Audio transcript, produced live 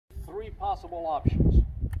three possible options.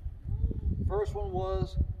 First one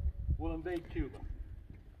was, we'll invade Cuba.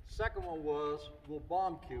 Second one was, we'll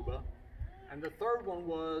bomb Cuba. And the third one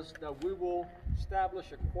was that we will establish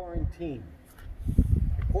a quarantine.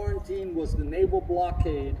 The quarantine was the naval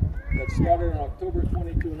blockade that started on October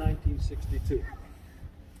 22, 1962.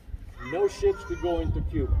 No ships could go into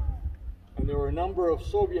Cuba. And there were a number of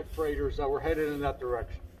Soviet freighters that were headed in that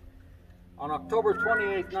direction. On October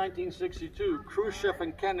 28, 1962, Khrushchev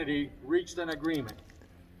and Kennedy reached an agreement.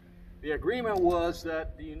 The agreement was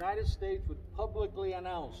that the United States would publicly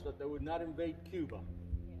announce that they would not invade Cuba,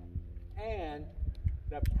 and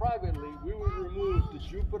that privately we would remove the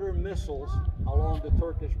Jupiter missiles along the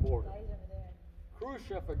Turkish border.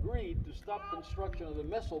 Khrushchev agreed to stop construction of the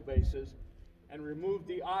missile bases and remove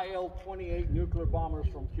the IL-28 nuclear bombers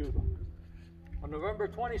from Cuba. On November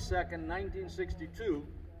 22nd, 1962,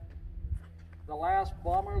 the last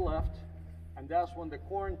bomber left, and that's when the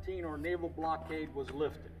quarantine or naval blockade was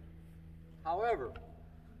lifted. However,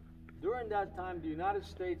 during that time, the United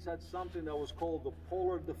States had something that was called the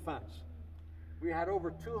polar defense. We had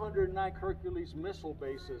over 209 Hercules missile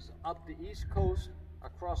bases up the East Coast,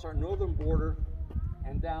 across our northern border,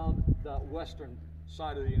 and down the western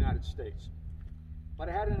side of the United States. But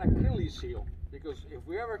it had an Achilles heel, because if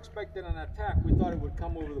we ever expected an attack, we thought it would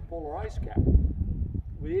come over the polar ice cap.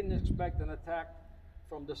 We didn't expect an attack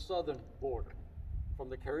from the southern border, from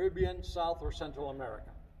the Caribbean, South, or Central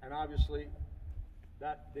America. And obviously,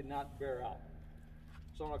 that did not bear out.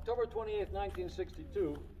 So on October 28,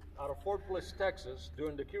 1962, out of Fort Bliss, Texas,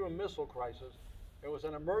 during the Cuban Missile Crisis, there was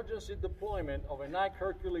an emergency deployment of a Nike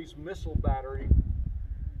Hercules missile battery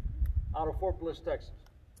out of Fort Bliss, Texas.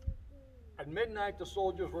 At midnight, the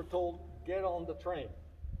soldiers were told, get on the train.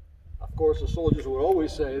 Of course, the soldiers would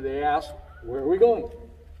always say, they asked, where are we going?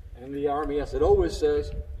 And the Army, as it always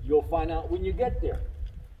says, you'll find out when you get there.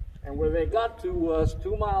 And where they got to was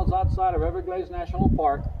 2 miles outside of Everglades National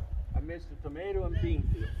Park, amidst the tomato and bean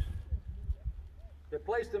fields. They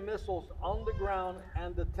placed the missiles on the ground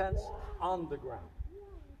and the tents on the ground.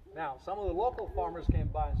 Now, some of the local farmers came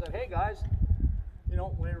by and said, hey guys, you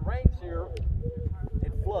know, when it rains here,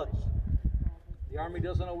 it floods. The Army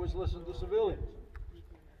doesn't always listen to civilians.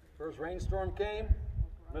 First rainstorm came,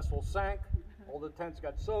 missiles sank, all the tents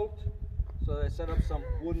got soaked, so they set up some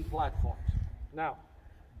wooden platforms. Now,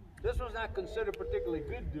 this was not considered particularly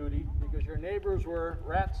good duty because your neighbors were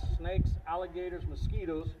rats, snakes, alligators,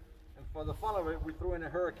 mosquitoes, and for the fun of it, we threw in a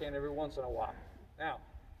hurricane every once in a while. Now,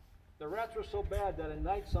 the rats were so bad that at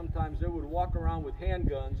night sometimes they would walk around with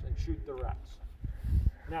handguns and shoot the rats.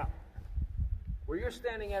 Now, where you're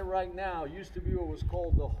standing at right now used to be what was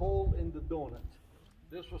called the hole in the donut.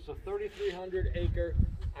 This was a 3,300-acre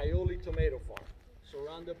aioli tomato farm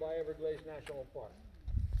surrounded by Everglades National Park.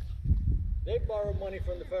 They borrowed money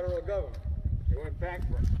from the federal government. They went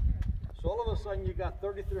bankrupt. So all of a sudden you got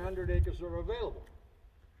 3,300 acres that are available.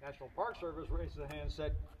 National Park Service raised their hand and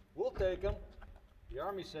said, we'll take them. The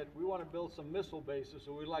Army said, we want to build some missile bases,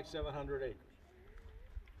 so we'd like 700 acres.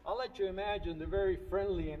 I'll let you imagine the very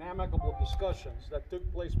friendly and amicable discussions that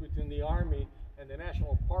took place between the Army and the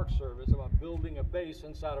National Park Service about building a base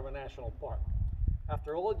inside of a national park.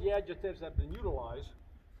 After all the adjectives had been utilized,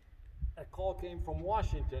 a call came from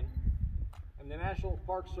Washington, and the National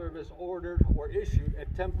Park Service ordered or issued a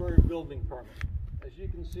temporary building permit. As you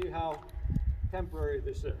can see how temporary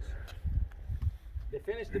this is. They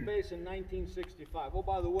finished the base in 1965. Oh,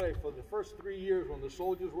 by the way, for the first 3 years when the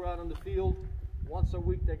soldiers were out in the field, once a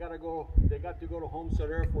week they got to go to Homestead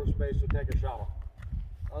Air Force Base to take a shower.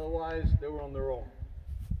 Otherwise, they were on their own.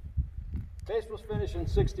 Base was finished in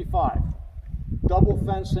 65. Double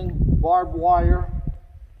fencing, barbed wire,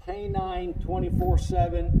 K9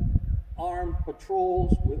 24/7, armed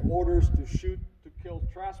patrols with orders to shoot to kill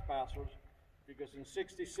trespassers, because in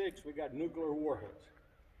 66 we got nuclear warheads.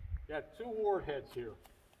 You had two warheads here.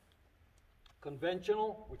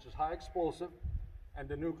 Conventional, which is high explosive, and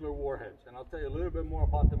the nuclear warheads. And I'll tell you a little bit more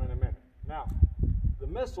about them in a minute. Now, the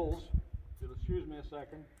missiles, if you'll excuse me a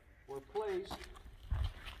second, were placed.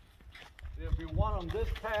 There'll be one on this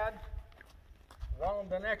pad, one on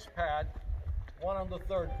the next pad, one on the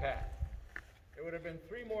third pad. There would have been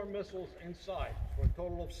 3 more missiles inside, for a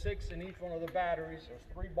total of 6 in each one of the batteries. There's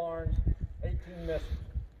 3 barns, 18 missiles.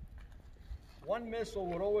 One missile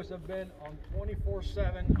would always have been on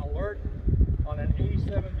 24/7 alert on an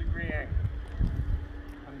 87-degree angle.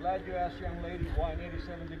 I'm glad you asked, young lady, why an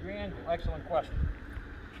 87-degree angle? Excellent question.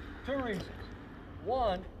 2 reasons.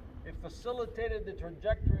 One, it facilitated the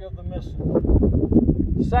trajectory of the missile.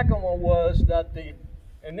 The second one was that the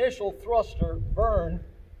initial thruster burned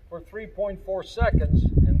for 3.4 seconds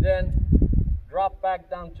and then drop back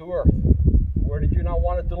down to earth. Where did you not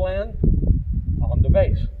want it to land? On the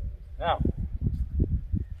base. Now,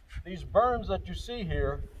 these berms that you see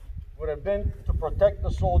here would have been to protect the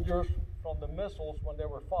soldiers from the missiles when they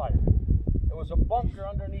were fired. There was a bunker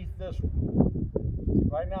underneath this one.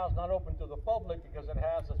 Right now it's not open to the public because it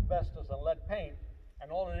has asbestos and lead paint,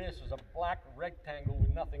 and all it is a black rectangle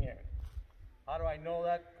with nothing in it. How do I know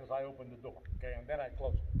that? Because I opened the door, okay, and then I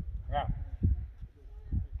closed it. Now,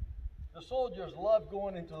 the soldiers love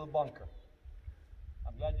going into the bunker.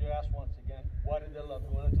 I'm glad you asked once again, why did they love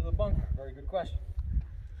going into the bunker? Very good question.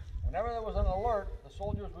 Whenever there was an alert, the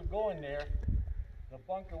soldiers would go in there. The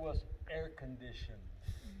bunker was air conditioned.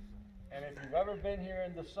 And if you've ever been here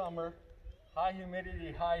in the summer, high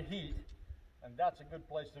humidity, high heat, and that's a good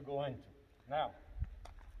place to go into. Now,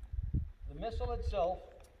 the missile itself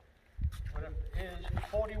is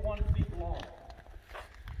 41 feet long.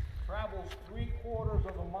 Travels 3/4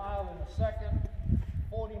 of a mile in a second,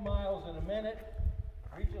 40 miles in a minute,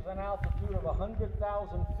 reaches an altitude of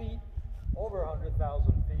 100,000 feet, over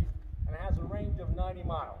 100,000 feet, and has a range of 90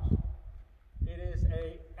 miles. It is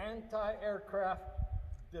an anti-aircraft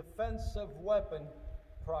defensive weapon,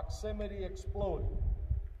 proximity exploding.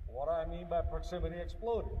 What do I mean by proximity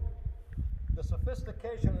exploding? The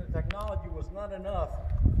sophistication of the technology was not enough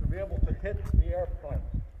to be able to hit the airplane.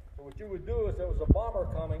 So what you would do is there was a bomber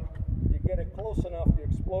coming, you get it close enough, you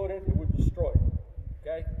explode it, it would destroy it.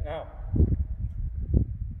 Okay? Now,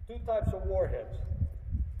 two types of warheads.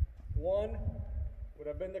 One would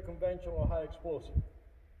have been the conventional high explosive.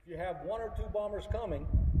 If you have one or two bombers coming,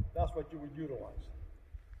 that's what you would utilize.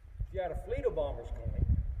 If you had a fleet of bombers coming,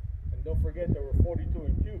 and don't forget there were 42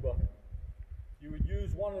 in Cuba, you would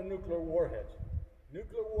use one of the nuclear warheads.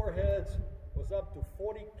 Nuclear warheads was up to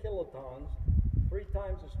 40 kilotons, 3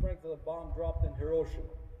 times the strength of the bomb dropped in Hiroshima.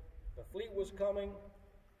 The fleet was coming,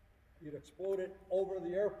 you'd explode it over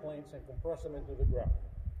the airplanes and compress them into the ground.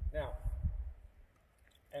 Now,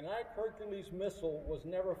 an Hercules missile was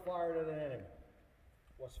never fired at an enemy.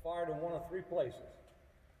 It was fired in one of 3 places.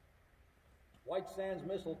 White Sands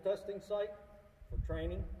Missile Testing Site for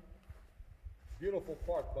training. Beautiful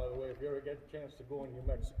park, by the way, if you ever get a chance to go in New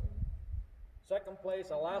Mexico. Second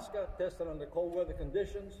place, Alaska, tested under cold weather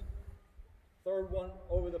conditions. Third one,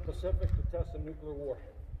 over the Pacific to test a nuclear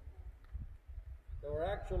warhead. There were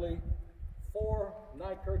actually 4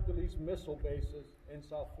 Nike Hercules missile bases in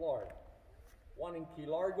South Florida. One in Key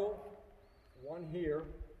Largo, one here,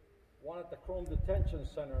 one at the Chrome Detention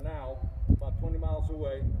Center now, about 20 miles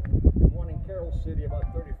away, and one in Carroll City,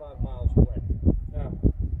 about 35 miles away. Now,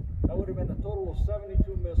 that would have been a total of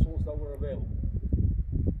 72 missiles that were available.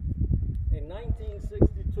 In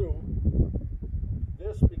 1962,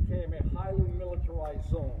 this became a highly militarized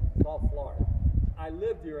zone, South Florida. I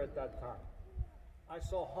lived here at that time. I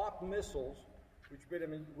saw Hawk missiles, which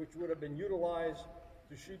would have been utilized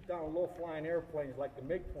to shoot down low-flying airplanes like the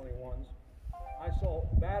MiG-21s. I saw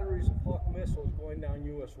batteries of Hawk missiles going down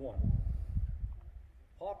US 1.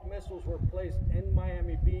 Hawk missiles were placed in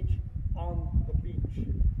Miami Beach on the beach.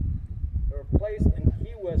 They were placed in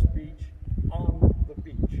Key West Beach on the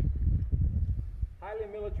beach. Highly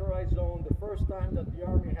militarized zone, the first time that the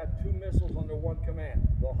Army had 2 missiles under one command,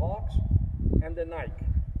 the Hawks and the Nike.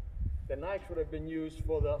 The Nikes would have been used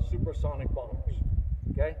for the supersonic bombers.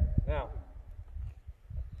 Okay, now,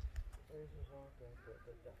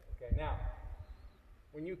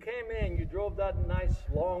 when you came in, you drove that nice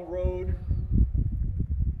long road.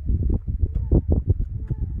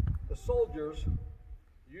 The soldiers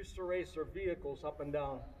used to race their vehicles up and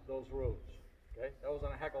down those roads. Okay, that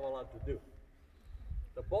wasn't a heck of a lot to do.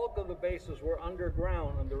 The bulk of the bases were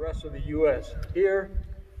underground in the rest of the U.S. Here,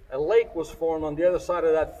 a lake was formed on the other side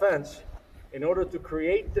of that fence in order to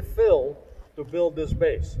create the fill to build this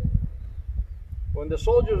base. When the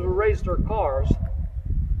soldiers would race their cars,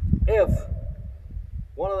 if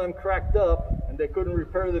one of them cracked up and they couldn't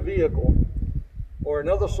repair the vehicle, or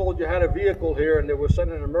another soldier had a vehicle here and they were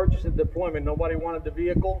sending an emergency deployment, nobody wanted the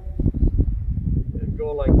vehicle, they'd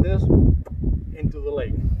go like this into the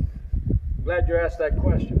lake. I'm glad you asked that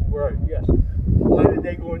question. Where? Yes. Why did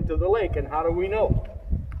they go into the lake, and how do we know?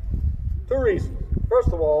 2 reasons. First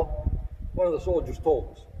of all, one of the soldiers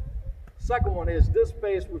told us. Second one is this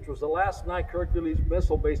base, which was the last Nike Hercules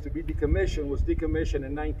missile base to be decommissioned, was decommissioned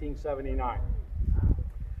in 1979.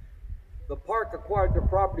 The park acquired the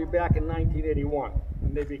property back in 1981,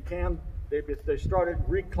 and they started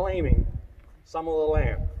reclaiming some of the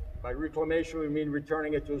land. By reclamation, we mean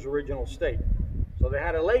returning it to its original state. So they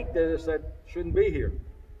had a lake there that said, shouldn't be here.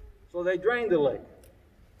 So they drained the lake.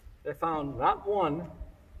 They found not 1,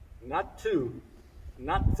 not 2,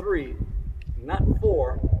 not 3, not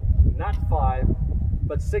 4, not 5,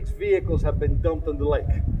 but 6 vehicles have been dumped in the lake.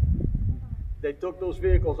 They took those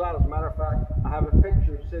vehicles out. As a matter of fact, I have a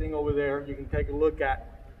picture sitting over there you can take a look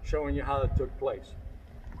at showing you how it took place.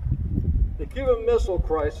 The Cuban Missile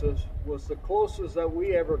Crisis was the closest that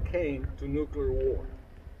we ever came to nuclear war.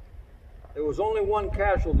 There was only one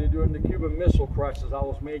casualty during the Cuban Missile Crisis. That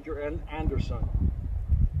was Major Anderson.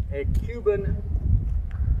 A Cuban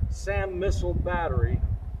SAM missile battery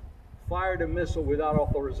fired a missile without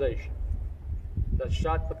authorization that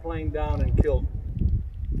shot the plane down and killed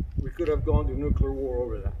him. We could have gone to nuclear war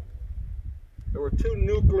over that. There were 2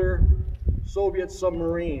 nuclear Soviet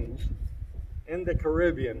submarines in the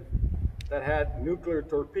Caribbean that had nuclear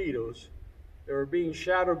torpedoes. They were being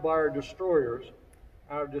shattered by our destroyers.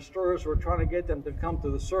 Our destroyers were trying to get them to come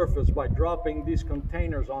to the surface by dropping these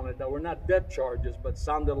containers on it that were not depth charges, but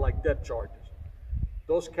sounded like depth charges.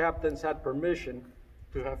 Those captains had permission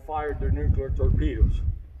to have fired their nuclear torpedoes.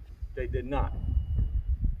 They did not.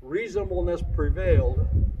 Reasonableness prevailed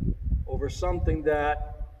over something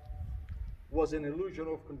that was an illusion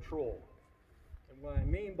of control. And what I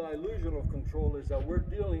mean by illusion of control is that we're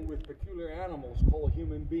dealing with peculiar animals called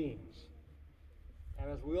human beings.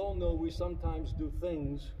 And as we all know, we sometimes do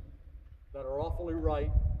things that are awfully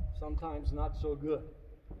right, sometimes not so good.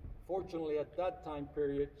 Fortunately, at that time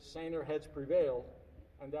period, saner heads prevailed,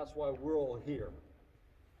 and that's why we're all here.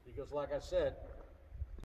 Because like I said,